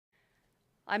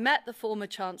I met the former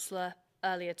Chancellor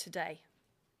earlier today.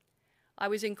 I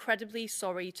was incredibly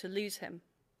sorry to lose him.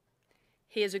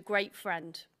 He is a great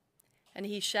friend, and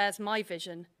he shares my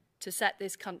vision to set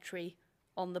this country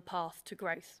on the path to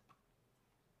growth.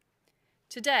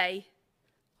 Today,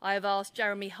 I have asked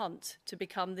Jeremy Hunt to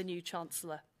become the new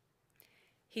Chancellor.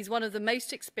 He's one of the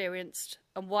most experienced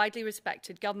and widely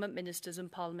respected government ministers and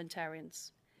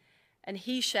parliamentarians, and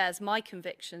he shares my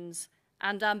convictions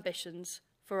and ambitions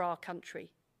for our country.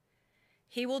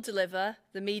 He will deliver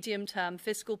the medium-term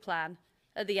fiscal plan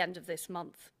at the end of this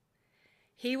month.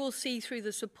 He will see through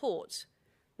the support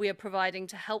we are providing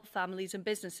to help families and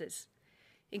businesses,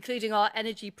 including our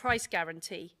energy price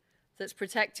guarantee that's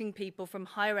protecting people from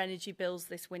higher energy bills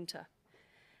this winter.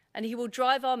 And he will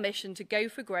drive our mission to go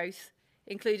for growth,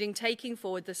 including taking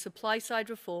forward the supply-side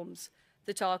reforms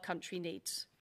that our country needs.